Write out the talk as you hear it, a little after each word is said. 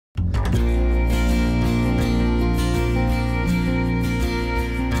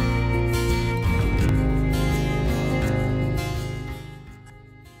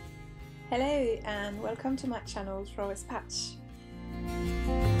and welcome to my channel Florist Patch.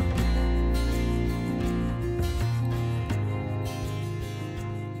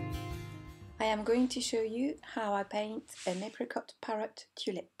 I am going to show you how I paint an Apricot Parrot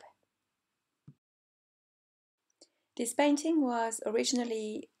Tulip. This painting was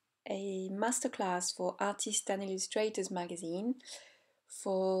originally a masterclass for Artists and Illustrators magazine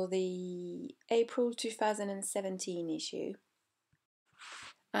for the April 2017 issue.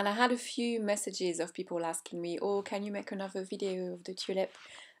 And I had a few messages of people asking me, oh, can you make another video of the tulip?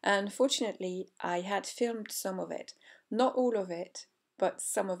 And fortunately, I had filmed some of it. Not all of it, but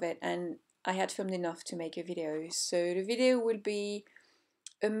some of it, and I had filmed enough to make a video. So the video will be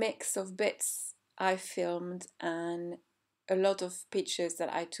a mix of bits I filmed and a lot of pictures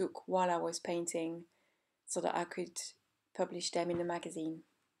that I took while I was painting so that I could publish them in the magazine.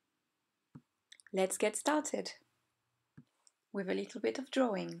 Let's get started with a little bit of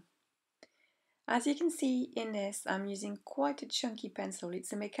drawing. As you can see in this, I'm using quite a chunky pencil.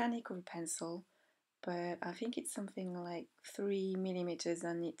 It's a mechanical pencil, but I think it's something like 3 millimeters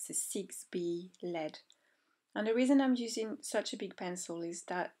and it's a 6B lead. And the reason I'm using such a big pencil is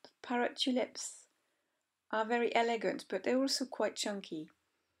that parrot tulips are very elegant, but they're also quite chunky.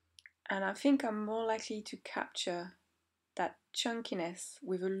 And I think I'm more likely to capture that chunkiness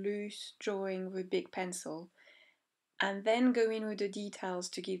with a loose drawing with a big pencil, and then go in with the details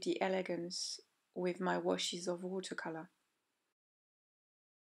to give the elegance with my washes of watercolour.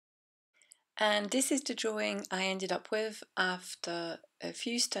 And this is the drawing I ended up with after a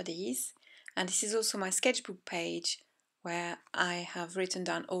few studies, and this is also my sketchbook page where I have written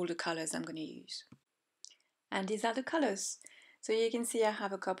down all the colours I'm going to use. And these are the colours. So you can see I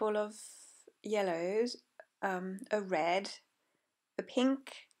have a couple of yellows, a red, a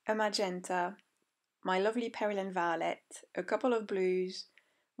pink, a magenta, my lovely Pearland violet, a couple of blues,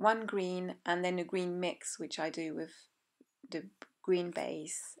 one green, and then a green mix, which I do with the green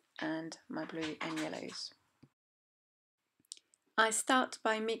base and my blue and yellows. I start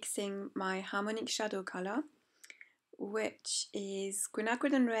by mixing my harmonic shadow colour, which is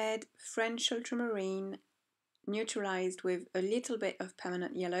quinacridone red, French ultramarine, neutralized with a little bit of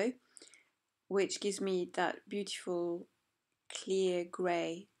permanent yellow, which gives me that beautiful clear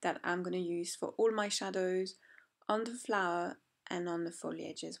grey that I'm going to use for all my shadows on the flower and on the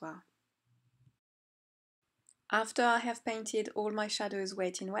foliage as well. After I have painted all my shadows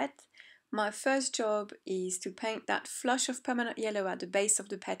wet in wet, my first job is to paint that flush of permanent yellow at the base of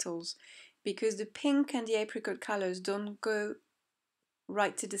the petals, because the pink and the apricot colours don't go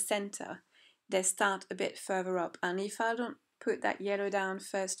right to the centre, they start a bit further up, and if I don't put that yellow down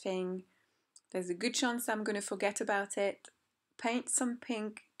first thing, there's a good chance I'm going to forget about it, paint some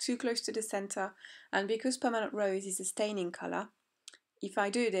pink too close to the centre, and because permanent rose is a staining colour, if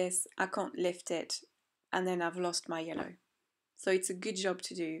I do this I can't lift it and then I've lost my yellow. So it's a good job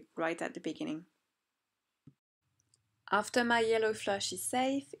to do right at the beginning. After my yellow flush is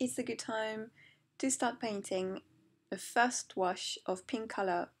safe, it's a good time to start painting a first wash of pink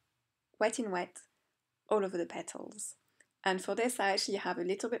colour wet in wet all over the petals. And for this I actually have a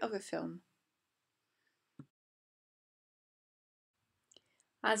little bit of a film.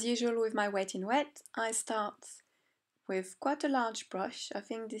 As usual with my wet in wet, I start with quite a large brush. I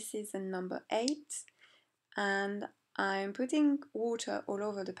think this is a number 8, and I'm putting water all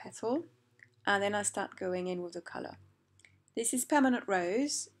over the petal, and then I start going in with the colour. This is permanent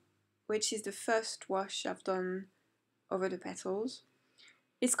rose, which is the first wash I've done over the petals.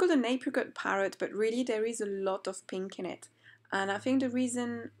 It's called an apricot parrot, but really there is a lot of pink in it, and I think the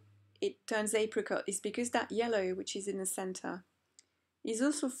reason it turns apricot is because that yellow, which is in the centre, is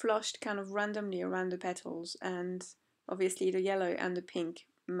also flushed kind of randomly around the petals, and obviously the yellow and the pink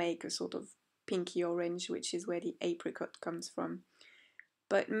make a sort of pinky orange, which is where the apricot comes from.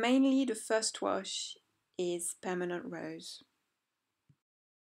 But mainly the first wash is permanent rose.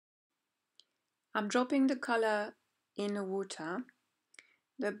 I'm dropping the colour in the water.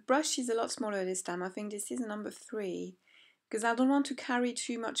 The brush is a lot smaller this time. I think this is number 3, because I don't want to carry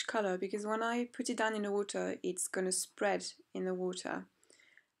too much colour, because when I put it down in the water it's going to spread in the water,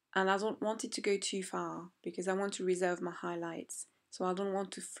 and I don't want it to go too far because I want to reserve my highlights, so I don't want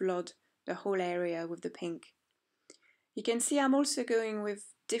to flood the whole area with the pink. You can see I'm also going with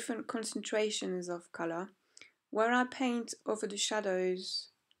different concentrations of colour. Where I paint over the shadows,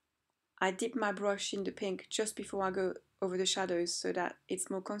 I dip my brush in the pink just before I go over the shadows so that it's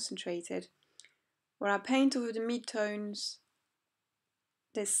more concentrated. Where I paint over the midtones,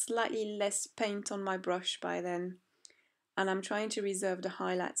 there's slightly less paint on my brush by then, and I'm trying to reserve the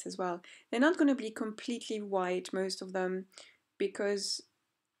highlights as well. They're not going to be completely white, most of them, because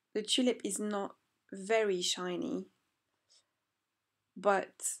the tulip is not very shiny,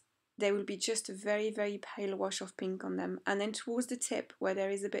 but there will be just a very, very pale wash of pink on them. And then towards the tip, where there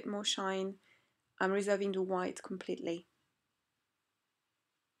is a bit more shine, I'm reserving the white completely.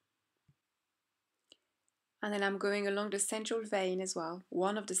 And then I'm going along the central vein as well,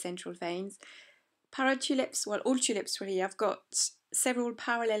 one of the central veins. Parrot tulips, well, all tulips really, I've got several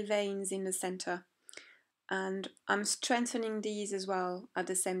parallel veins in the center. And I'm strengthening these as well at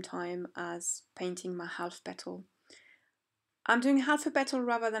the same time as painting my half petal. I'm doing half a petal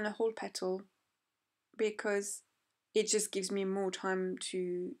rather than a whole petal because it just gives me more time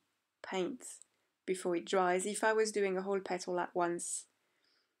to paint before it dries. If I was doing a whole petal at once,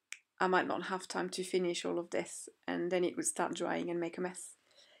 I might not have time to finish all of this, and then it would start drying and make a mess.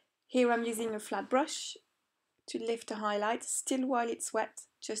 Here I'm using a flat brush to lift the highlights, still while it's wet,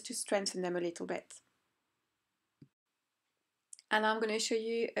 just to strengthen them a little bit. And I'm going to show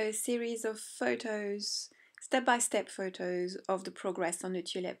you a series of photos, step-by-step photos of the progress on the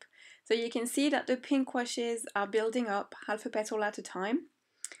tulip. So you can see that the pink washes are building up half a petal at a time.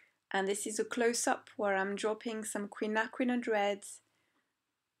 And this is a close-up where I'm dropping some quinacridone red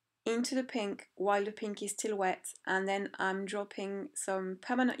into the pink while the pink is still wet, and then I'm dropping some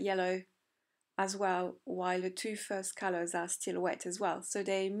permanent yellow as well while the two first colors are still wet as well. So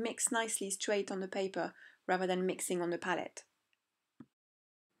they mix nicely straight on the paper rather than mixing on the palette.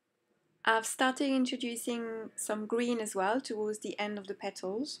 I've started introducing some green as well towards the end of the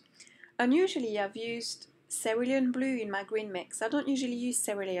petals. Unusually I've used cerulean blue in my green mix. I don't usually use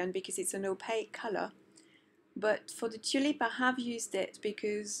cerulean because it's an opaque colour, but for the tulip I have used it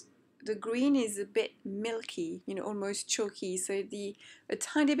because the green is a bit milky, you know, almost chalky, so a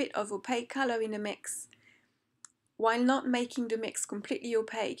tiny bit of opaque colour in the mix, while not making the mix completely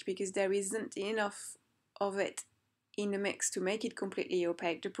opaque because there isn't enough of it in the mix to make it completely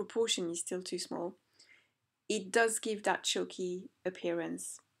opaque. The proportion is still too small. It does give that chalky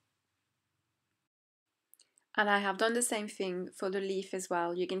appearance. And I have done the same thing for the leaf as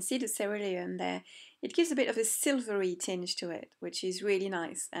well. You can see the cerulean there. It gives a bit of a silvery tinge to it, which is really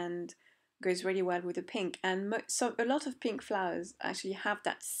nice and goes really well with the pink. And so a lot of pink flowers actually have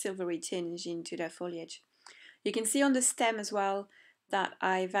that silvery tinge into their foliage. You can see on the stem as well that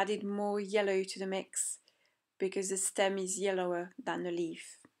I've added more yellow to the mix because the stem is yellower than the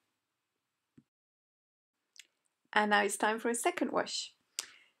leaf. And now it's time for a second wash.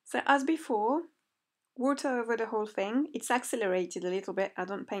 So as before, water over the whole thing. It's accelerated a little bit. I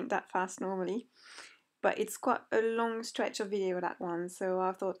don't paint that fast normally, but it's quite a long stretch of video, that one, so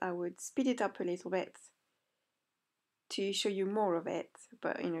I thought I would speed it up a little bit to show you more of it,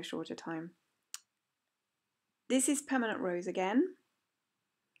 but in a shorter time. This is permanent rose again.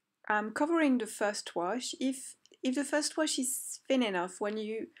 I'm covering the first wash. If the first wash is thin enough, when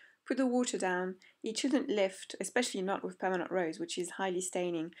you put the water down, it shouldn't lift, especially not with permanent rose, which is highly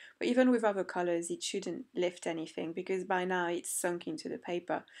staining. But even with other colours, it shouldn't lift anything because by now it's sunk into the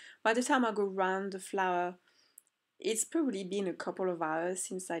paper. By the time I go round the flower, it's probably been a couple of hours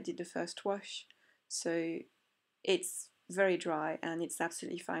since I did the first wash. So it's very dry and it's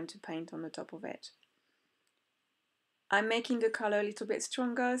absolutely fine to paint on the top of it. I'm making the colour a little bit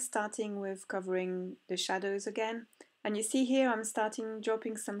stronger, starting with covering the shadows again. And you see here I'm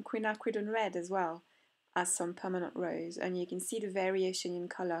dropping some quinacridone red as well as some permanent rose, and you can see the variation in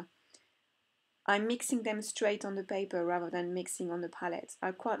colour. I'm mixing them straight on the paper rather than mixing on the palette.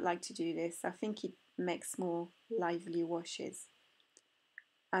 I quite like to do this. I think it makes more lively washes.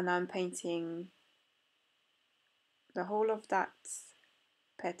 And I'm painting the whole of that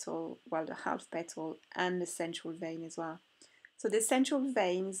petal, well, the half petal and the central vein as well. So the central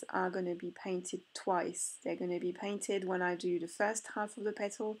veins are going to be painted twice. They're going to be painted when I do the first half of the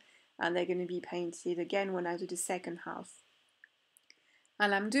petal, and they're going to be painted again when I do the second half.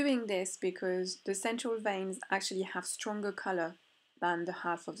 And I'm doing this because the central veins actually have stronger color than the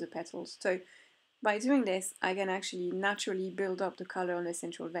half of the petals. So by doing this, I can actually naturally build up the color on the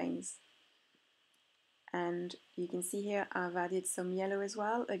central veins. And you can see here I've added some yellow as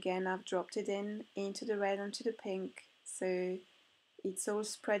well. Again, I've dropped it into the red and to the pink, so it's all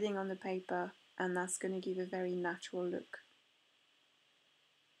spreading on the paper, and that's going to give a very natural look.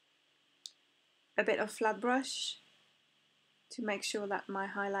 A bit of flat brush to make sure that my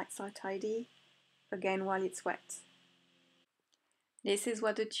highlights are tidy, again while it's wet. This is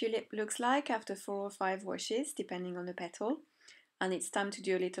what the tulip looks like after 4 or 5 washes, depending on the petal, and it's time to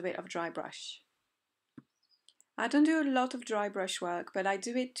do a little bit of dry brush. I don't do a lot of dry brush work, but I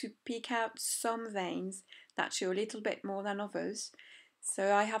do it to pick out some veins that show a little bit more than others.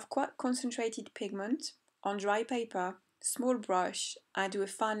 So I have quite concentrated pigment on dry paper. small brush, I do a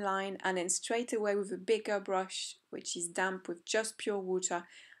fine line, and then straight away with a bigger brush, which is damp with just pure water,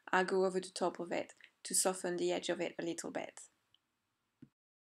 I go over the top of it to soften the edge of it a little bit.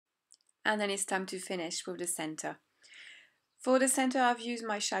 And then it's time to finish with the center. For the center, I've used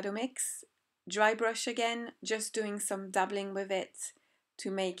my shadow mix, dry brush again, just doing some dabbling with it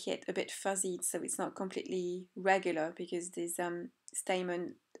to make it a bit fuzzy so it's not completely regular, because these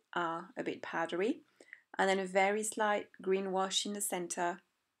stamens are a bit powdery. And then a very slight green wash in the center,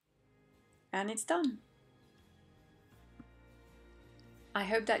 and it's done. I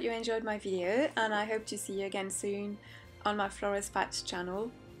hope that you enjoyed my video, and I hope to see you again soon on my Florist Patch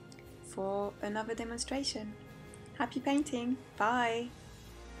channel for another demonstration. Happy painting! Bye!